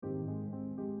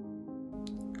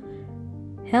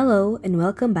Hello and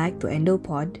welcome back to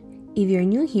EndoPod. If you're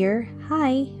new here,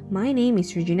 hi, my name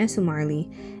is Regina Sumarli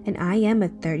and I am a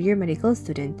third-year medical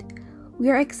student. We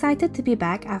are excited to be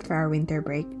back after our winter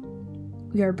break.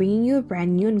 We are bringing you a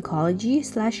brand new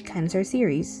oncology/cancer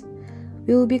series.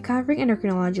 We will be covering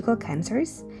endocrinological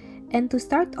cancers, and to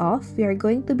start off, we are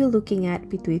going to be looking at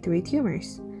pituitary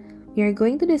tumors. We are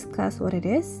going to discuss what it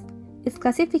is, its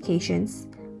classifications,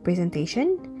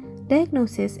 presentation,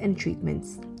 diagnosis, and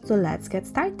treatments. So let's get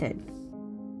started.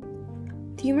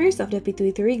 Tumors of the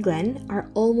pituitary gland are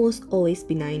almost always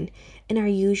benign and are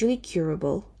usually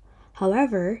curable.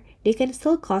 However, they can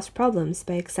still cause problems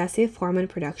by excessive hormone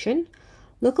production,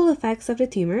 local effects of the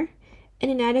tumor,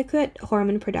 and inadequate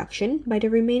hormone production by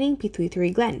the remaining pituitary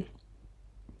gland.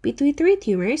 Pituitary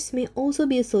tumors may also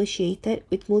be associated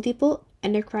with multiple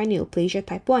endocrine neoplasia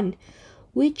type 1,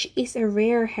 which is a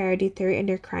rare hereditary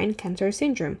endocrine cancer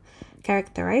syndrome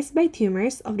characterized by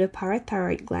tumors of the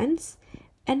parathyroid glands,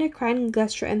 endocrine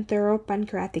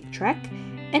gastroenteropancreatic tract,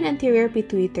 and anterior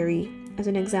pituitary, as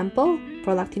an example,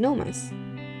 prolactinomas.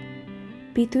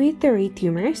 Pituitary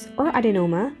tumors, or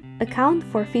adenoma, account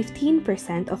for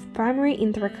 15% of primary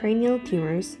intracranial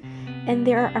tumors, and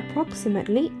there are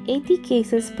approximately 80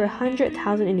 cases per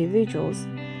 100,000 individuals.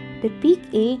 The peak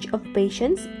age of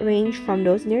patients range from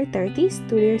those in their 30s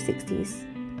to their 60s.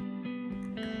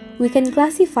 We can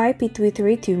classify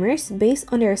pituitary tumors based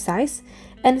on their size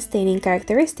and staining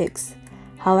characteristics.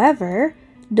 However,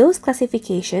 those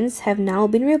classifications have now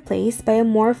been replaced by a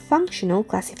more functional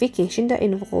classification that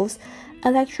involves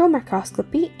electron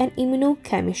microscopy and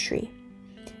immunochemistry.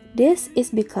 This is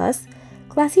because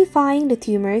classifying the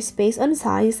tumors based on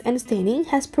size and staining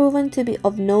has proven to be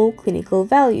of no clinical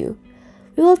value.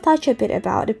 We will touch a bit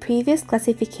about the previous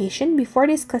classification before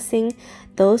discussing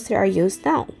those that are used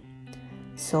now.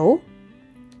 So,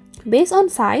 based on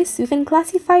size, we can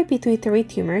classify pituitary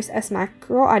tumors as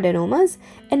macroadenomas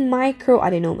and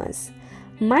microadenomas.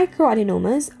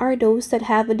 Microadenomas are those that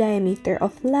have a diameter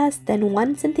of less than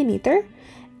 1 centimeter,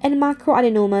 and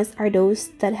macroadenomas are those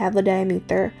that have a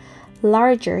diameter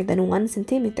larger than 1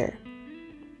 centimeter.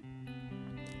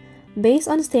 Based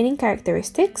on staining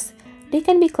characteristics, they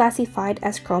can be classified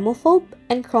as chromophobe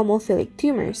and chromophilic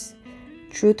tumors.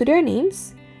 True to their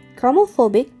names,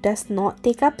 chromophobic does not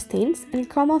take up stains and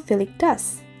chromophilic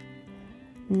does.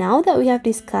 Now that we have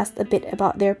discussed a bit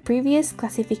about their previous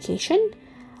classification,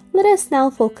 let us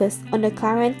now focus on the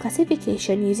current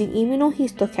classification using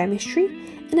immunohistochemistry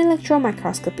and electron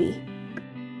microscopy.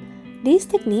 These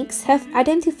techniques have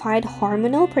identified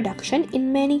hormonal production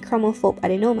in many chromophobe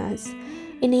adenomas,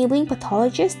 enabling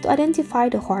pathologists to identify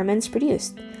the hormones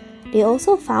produced. They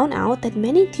also found out that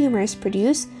many tumors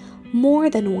produce more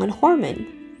than one hormone.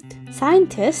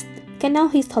 Scientists can now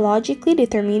histologically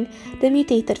determine the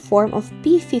mutated form of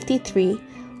P53,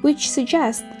 which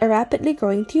suggests a rapidly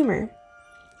growing tumor.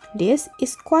 This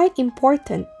is quite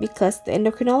important because the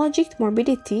endocrinologic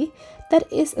morbidity that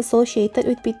is associated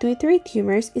with pituitary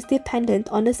tumors is dependent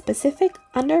on the specific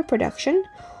underproduction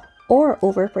or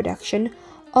overproduction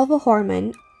of a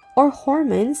hormone or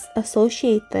hormones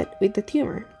associated with the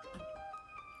tumor.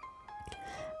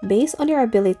 Based on their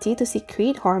ability to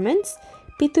secrete hormones,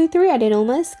 pituitary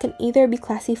adenomas can either be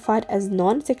classified as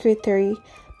non-secretory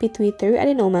pituitary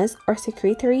adenomas or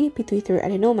secretory pituitary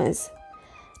adenomas.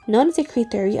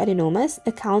 Non-secretory adenomas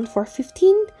account for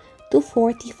 15 to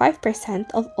 45%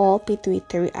 of all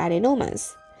pituitary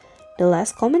adenomas. The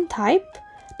less common type,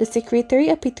 the secretory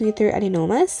of pituitary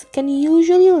adenomas, can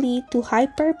usually lead to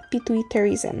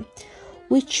hyperpituitarism,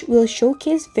 which will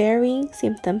showcase varying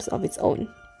symptoms of its own.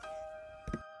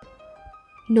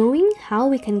 Knowing how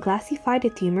we can classify the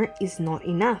tumor is not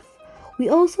enough. We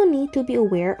also need to be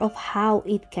aware of how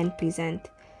it can present.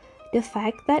 The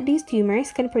fact that these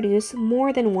tumors can produce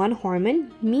more than one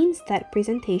hormone means that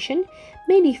presentation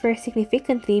may differ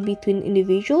significantly between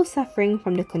individuals suffering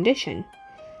from the condition.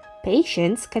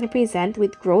 Patients can present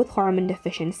with growth hormone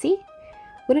deficiency,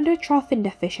 gonadotrophin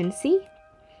deficiency,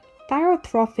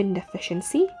 thyrotrophin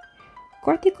deficiency,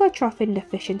 corticotrophin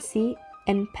deficiency,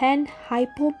 and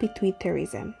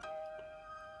panhypopituitarism.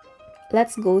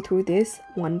 Let's go through this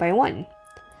one by one.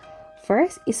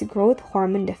 First is growth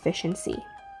hormone deficiency.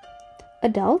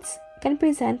 Adults can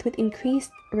present with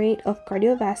increased rate of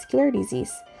cardiovascular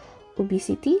disease,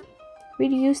 obesity,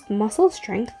 reduced muscle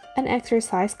strength and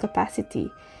exercise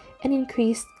capacity, and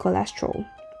increased cholesterol.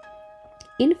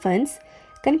 Infants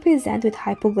can present with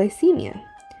hypoglycemia.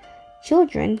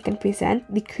 Children can present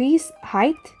decreased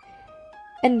height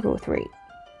and growth rate.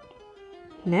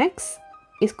 Next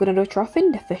is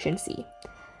gonadotrophin deficiency.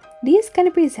 These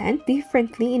can present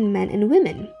differently in men and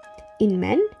women. In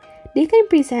men, They can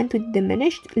present with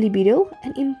diminished libido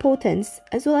and impotence,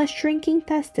 as well as shrinking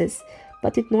testes,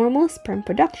 but with normal sperm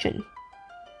production.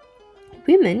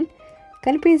 Women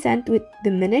can present with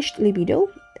diminished libido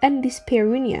and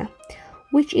dyspareunia,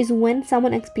 which is when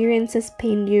someone experiences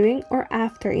pain during or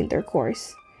after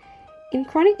intercourse. In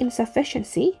chronic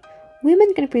insufficiency,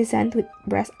 women can present with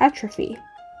breast atrophy.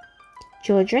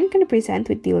 Children can present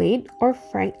with delayed or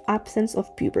frank absence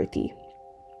of puberty.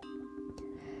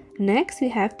 Next, we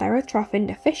have thyrotrophin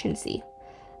deficiency.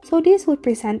 So this will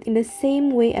present in the same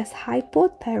way as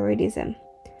hypothyroidism.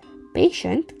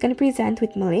 Patient can present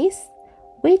with malaise,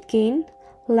 weight gain,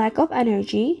 lack of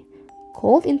energy,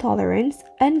 cold intolerance,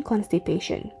 and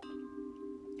constipation.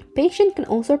 Patient can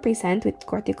also present with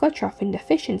corticotrophin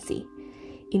deficiency.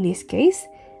 In this case,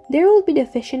 there will be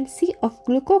deficiency of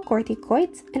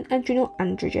glucocorticoids and adrenal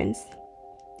androgens.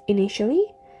 Initially,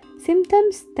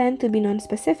 symptoms tend to be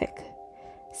nonspecific.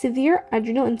 Severe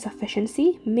adrenal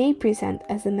insufficiency may present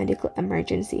as a medical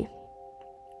emergency.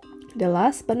 The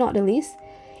last but not the least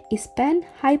is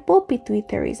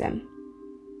panhypopituitarism.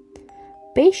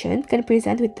 Patient can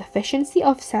present with deficiency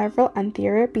of several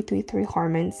anterior pituitary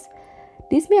hormones.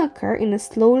 This may occur in a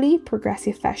slowly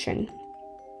progressive fashion.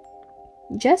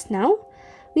 Just now,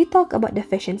 we talked about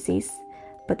deficiencies,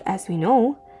 but as we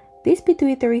know, these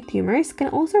pituitary tumors can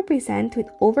also present with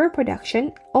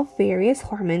overproduction of various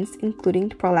hormones including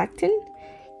prolactin,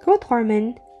 growth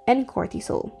hormone, and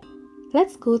cortisol.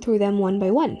 Let's go through them one by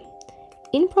one.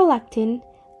 In prolactin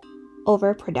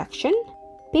overproduction,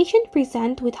 patients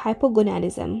present with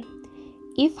hypogonadism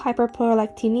if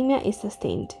hyperprolactinemia is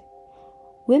sustained.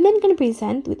 Women can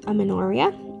present with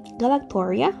amenorrhea,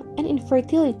 galactorrhea, and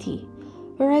infertility,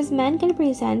 whereas men can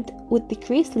present with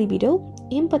decreased libido,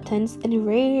 impotence, and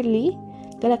rarely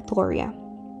galactorrhea.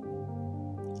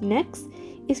 Next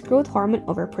is growth hormone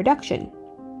overproduction.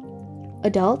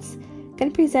 Adults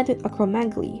can present with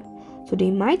acromegaly, so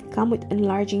they might come with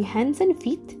enlarging hands and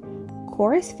feet,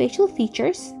 coarse facial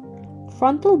features,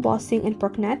 frontal bossing and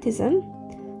prognatism.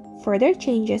 Further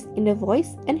changes in the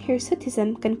voice and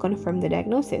hirsutism can confirm the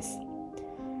diagnosis.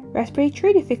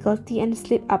 Respiratory difficulty and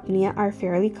sleep apnea are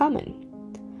fairly common.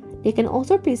 They can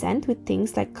also present with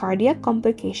things like cardiac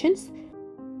complications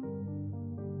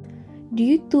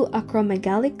due to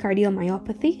acromegalic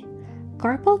cardiomyopathy,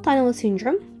 carpal tunnel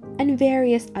syndrome, and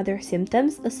various other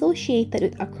symptoms associated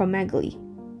with acromegaly.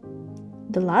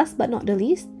 The last but not the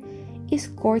least is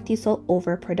cortisol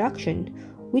overproduction,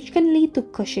 which can lead to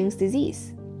Cushing's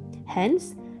disease.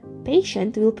 Hence,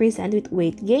 patient will present with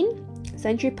weight gain,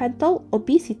 centripetal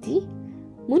obesity,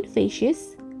 moon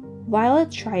phases,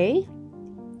 violet striae,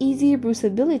 easy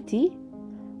bruisability,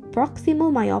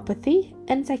 proximal myopathy,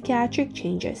 and psychiatric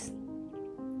changes.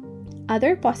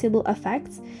 Other possible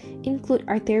effects include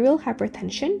arterial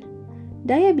hypertension,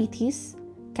 diabetes,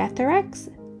 cataracts,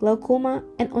 glaucoma,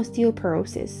 and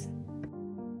osteoporosis.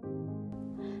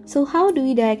 So how do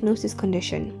we diagnose this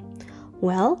condition?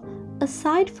 Well,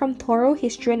 aside from thorough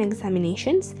history and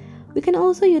examinations, we can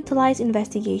also utilize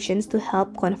investigations to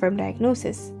help confirm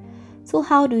diagnosis. So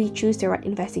how do we choose the right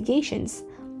investigations?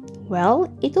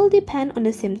 Well, it will depend on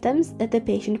the symptoms that the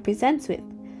patient presents with.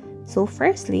 So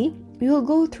firstly, we will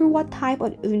go through what type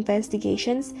of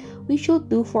investigations we should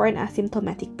do for an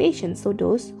asymptomatic patient, so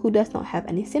those who does not have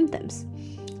any symptoms.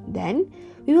 Then,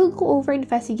 we will go over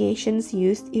investigations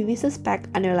used if we suspect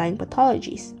underlying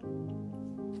pathologies.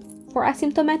 For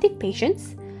asymptomatic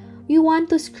patients, we want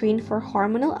to screen for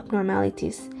hormonal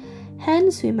abnormalities.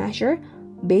 Hence, we measure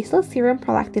basal serum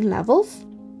prolactin levels,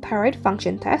 thyroid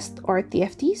function test or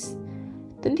TFTs,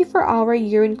 24-hour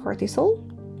urine cortisol,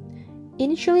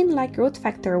 insulin-like growth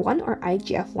factor 1 or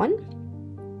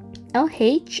IGF-1,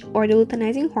 LH or the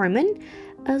luteinizing hormone,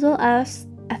 as well as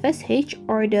FSH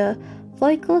or the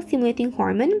follicle stimulating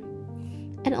hormone,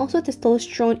 and also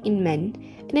testosterone in men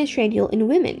and estradiol in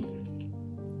women.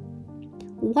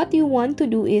 What you want to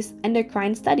do is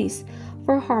endocrine studies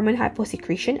for hormone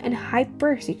hyposecretion and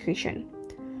hypersecretion.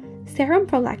 Serum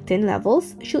prolactin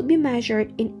levels should be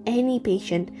measured in any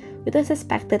patient with a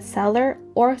suspected cellular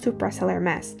or supracellular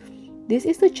mass. This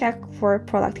is to check for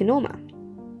prolactinoma.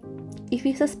 If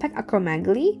we suspect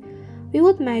acromegaly, we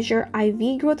would measure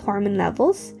IV growth hormone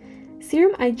levels,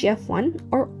 serum IGF-1,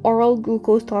 or oral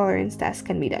glucose tolerance test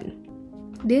can be done.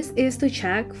 This is to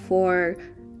check for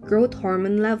growth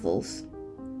hormone levels.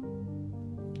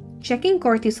 Checking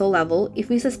cortisol level, if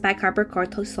we suspect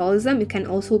hypercortisolism, it can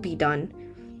also be done.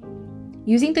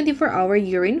 Using 24-hour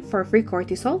urine for free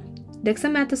cortisol,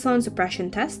 dexamethasone suppression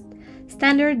test,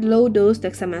 standard low-dose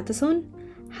dexamethasone,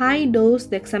 high-dose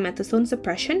dexamethasone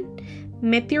suppression,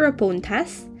 methiropone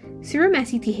test, serum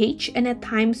ACTH, and at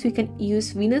times we can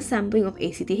use venous sampling of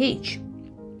ACTH.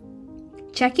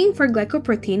 Checking for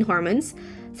glycoprotein hormones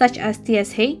such as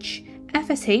TSH,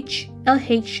 FSH,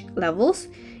 LH levels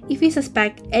if we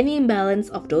suspect any imbalance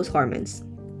of those hormones.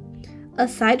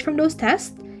 Aside from those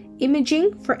tests,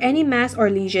 imaging for any mass or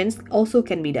lesions also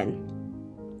can be done.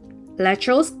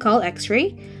 Lateral skull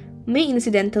X-ray may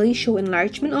incidentally show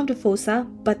enlargement of the fossa,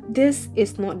 but this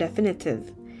is not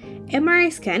definitive.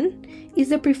 MRI scan is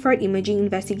the preferred imaging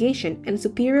investigation and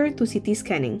superior to CT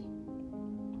scanning.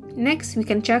 Next, we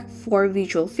can check for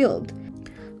visual field.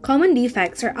 Common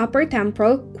defects are upper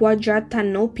temporal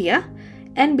quadratanopia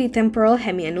and bitemporal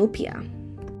hemianopia.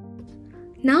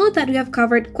 Now that we have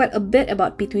covered quite a bit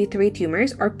about pituitary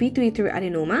tumors or pituitary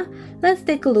adenoma, let's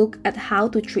take a look at how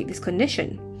to treat this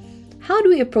condition. How do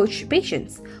we approach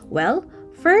patients? Well,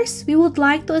 first, we would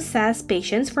like to assess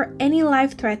patients for any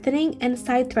life-threatening and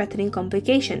sight-threatening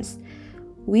complications.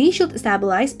 We should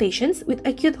stabilize patients with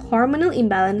acute hormonal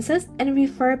imbalances and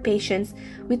refer patients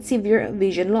with severe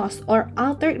vision loss or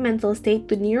altered mental state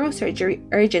to neurosurgery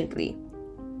urgently.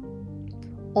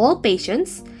 All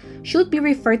patients should be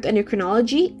referred to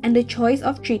endocrinology, and the choice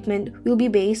of treatment will be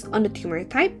based on the tumor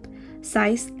type,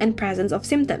 size, and presence of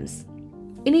symptoms.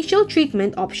 Initial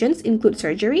treatment options include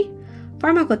surgery,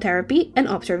 pharmacotherapy, and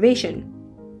observation.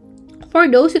 For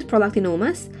those with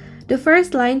prolactinomas, the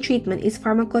first-line treatment is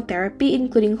pharmacotherapy,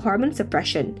 including hormone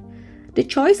suppression. The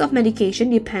choice of medication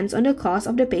depends on the cause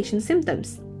of the patient's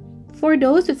symptoms. For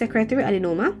those with secretory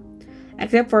adenoma,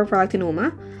 except for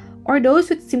prolactinoma, or those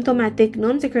with symptomatic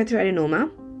non-secretory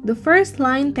adenoma, the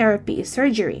first-line therapy is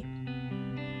surgery.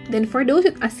 Then for those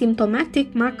with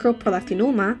asymptomatic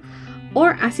macroprolactinoma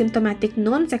or asymptomatic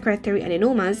non-secretory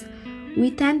adenomas, we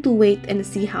tend to wait and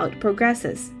see how it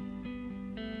progresses.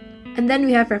 And then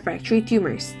we have refractory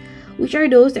tumors, which are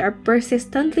those that are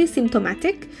persistently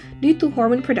symptomatic due to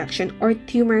hormone production or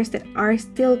tumors that are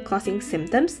still causing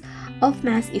symptoms of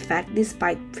mass effect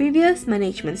despite previous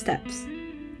management steps.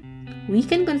 We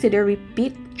can consider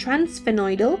repeat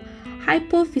transsphenoidal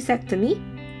hypophysectomy,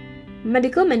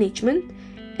 medical management,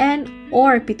 and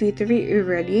or pituitary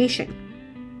irradiation.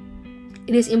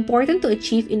 It is important to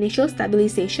achieve initial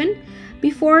stabilization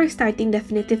before starting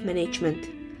definitive management.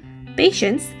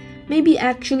 Patients may be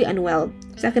actually unwell,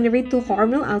 secondary to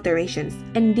hormonal alterations,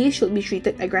 and these should be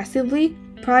treated aggressively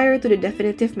prior to the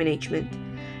definitive management,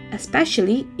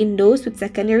 especially in those with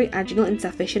secondary adrenal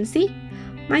insufficiency,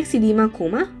 myxedema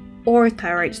coma, or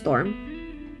thyroid storm.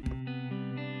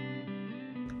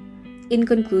 In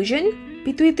conclusion,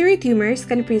 pituitary tumors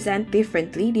can present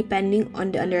differently depending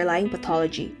on the underlying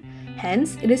pathology.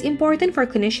 Hence, it is important for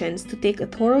clinicians to take a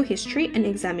thorough history and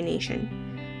examination.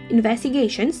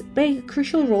 Investigations play a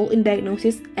crucial role in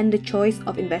diagnosis, and the choice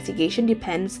of investigation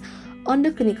depends on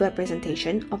the clinical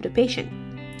presentation of the patient.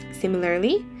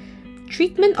 Similarly,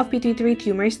 treatment of pituitary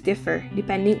tumors differ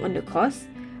depending on the cause,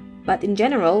 but in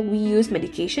general, we use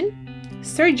medication,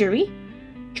 surgery,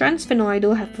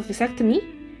 transsphenoidal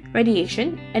hypophysectomy,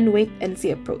 radiation, and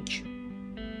wait-and-see approach.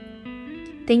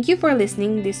 Thank you for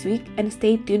listening this week, and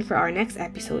stay tuned for our next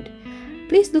episode.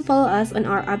 Please do follow us on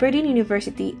our Aberdeen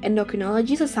University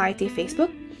Endocrinology Society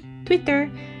Facebook, Twitter,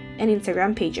 and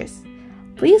Instagram pages.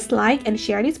 Please like and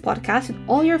share this podcast with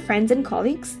all your friends and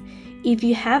colleagues. If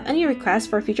you have any requests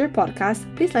for future podcasts,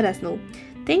 please let us know.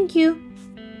 Thank you!